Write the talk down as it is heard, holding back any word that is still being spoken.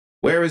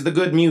Where is the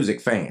good music,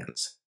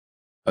 fans?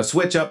 A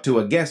switch up to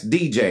a guest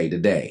DJ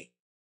today.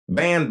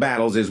 Band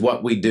battles is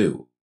what we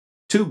do.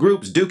 Two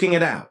groups duking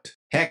it out.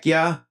 Heck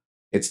yeah!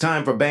 It's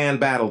time for Band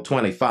Battle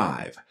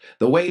 25.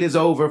 The wait is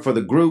over for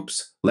the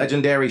groups.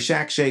 Legendary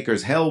Shack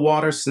Shakers,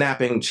 Hellwater,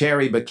 snapping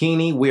Cherry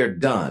Bikini. We're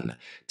done.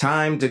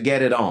 Time to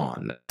get it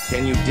on.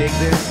 Can you dig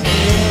this?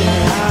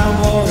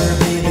 High water,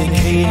 baby,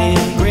 Katie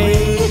and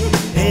Gray.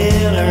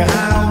 Hell or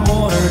high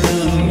water,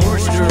 the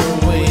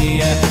moisture away.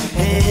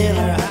 Hell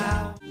or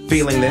high.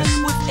 Feeling this?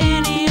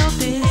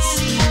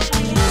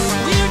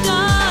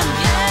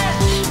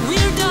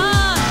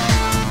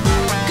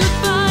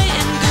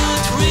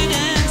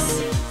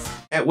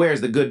 At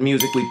Where's the Good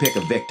Music, we pick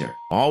a victor.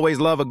 Always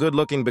love a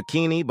good-looking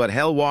bikini, but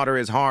Hellwater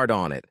is hard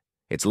on it.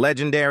 It's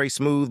legendary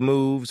smooth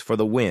moves for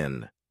the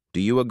win.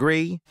 Do you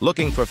agree?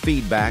 Looking for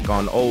feedback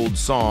on old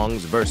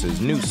songs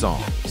versus new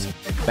songs.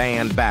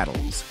 Band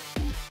battles.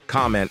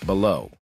 Comment below.